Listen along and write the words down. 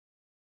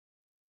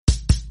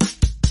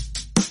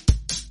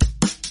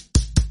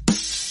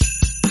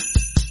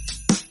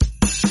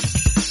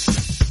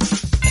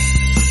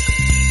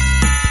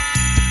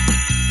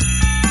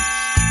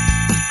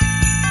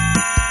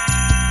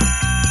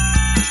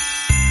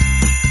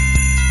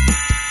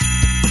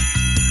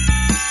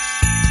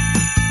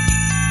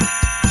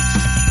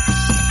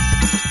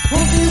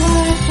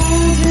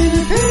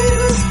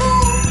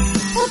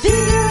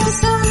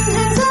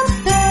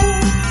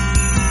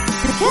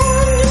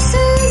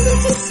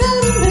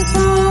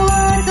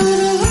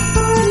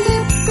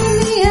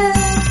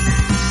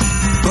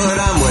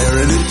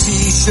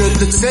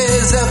that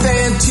says F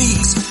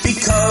Antiques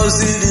because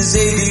it is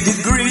 80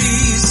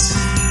 degrees.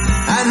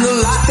 And the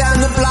lot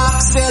down the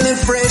block selling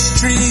fresh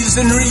trees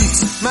and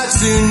wreaths might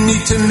soon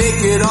need to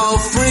make it all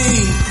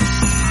free.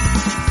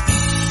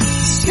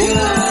 Still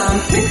I'm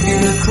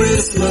thinking of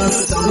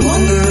Christmas, I'm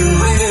wondering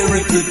where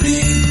it could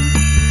be.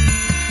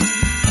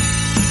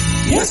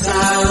 Yes,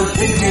 I'm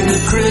thinking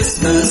of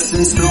Christmas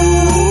and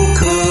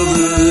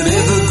snow-covered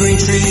evergreen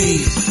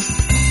trees.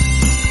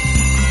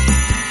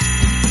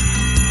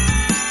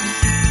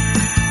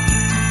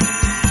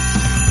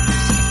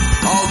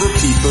 All the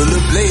people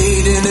are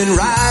blading and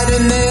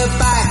riding their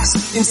bikes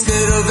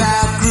instead of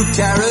out group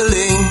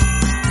caroling.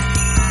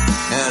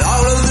 And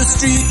all of the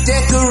street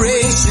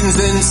decorations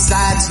and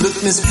sights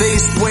look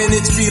misplaced when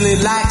it's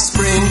feeling like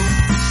spring.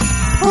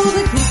 All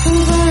the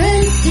crystals are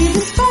empty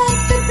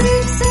despite the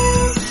big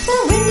sales. The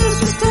windows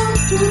just don't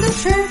do the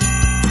trick.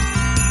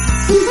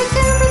 Seems like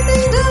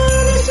everything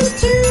done is just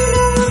to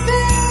no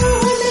avail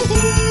when the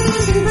heat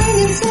isn't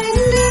bringing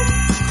splendor.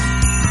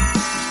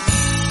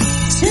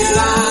 Still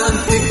I'm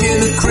thinking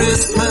of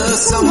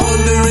Christmas, I'm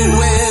wondering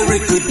where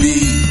it could be.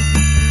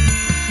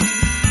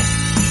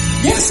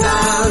 Yes,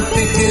 I'm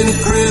thinking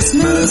of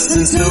Christmas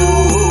and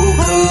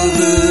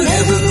snow-covered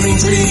evergreen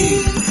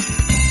trees.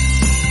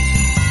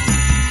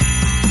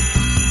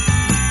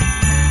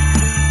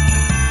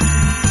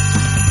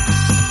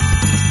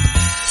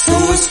 So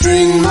I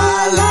string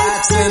my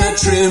lights and I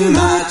trim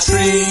my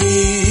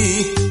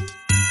tree.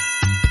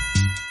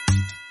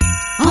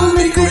 I'll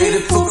make ready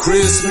for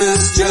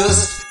Christmas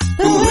just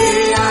the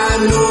way I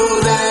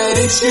know that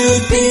it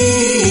should be.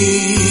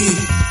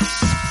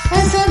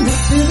 As I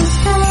look to the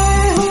sky,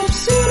 I hope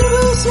soon it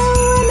will snow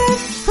and that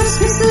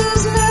Christmas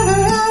is never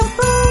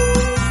outgrown.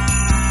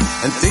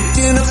 And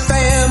thinking of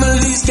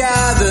families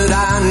gathered,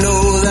 I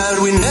know that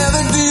we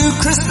never do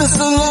Christmas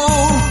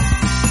alone.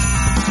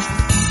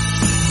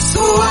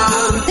 So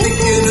I'm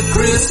thinking of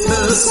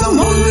Christmas, I'm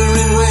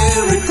wondering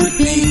where it could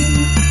be.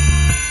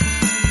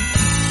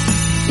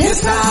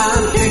 Yes,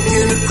 I'm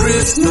thinking of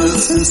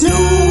Christmas and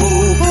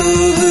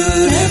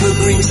snow-covered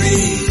evergreen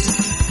trees.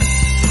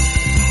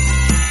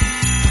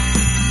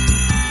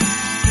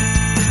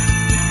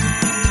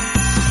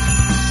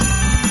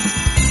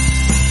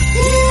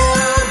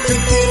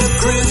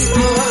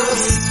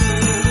 Christmas.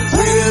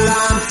 Well,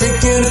 I'm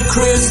thinking of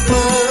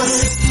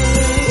Christmas.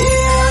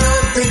 Yeah,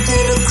 I'm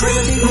thinking of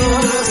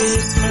Christmas.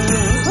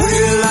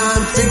 Well,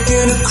 I'm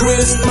thinking of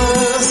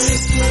Christmas.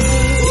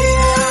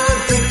 Yeah, I'm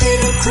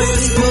thinking of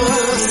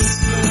Christmas.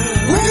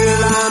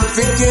 Well, I'm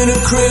thinking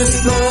of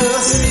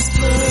Christmas.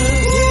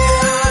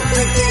 Yeah, I'm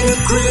thinking of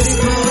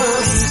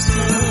Christmas.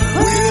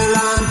 Well,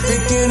 I'm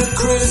thinking of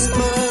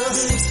Christmas.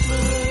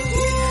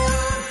 Yeah,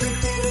 I'm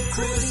thinking of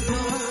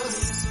Christmas.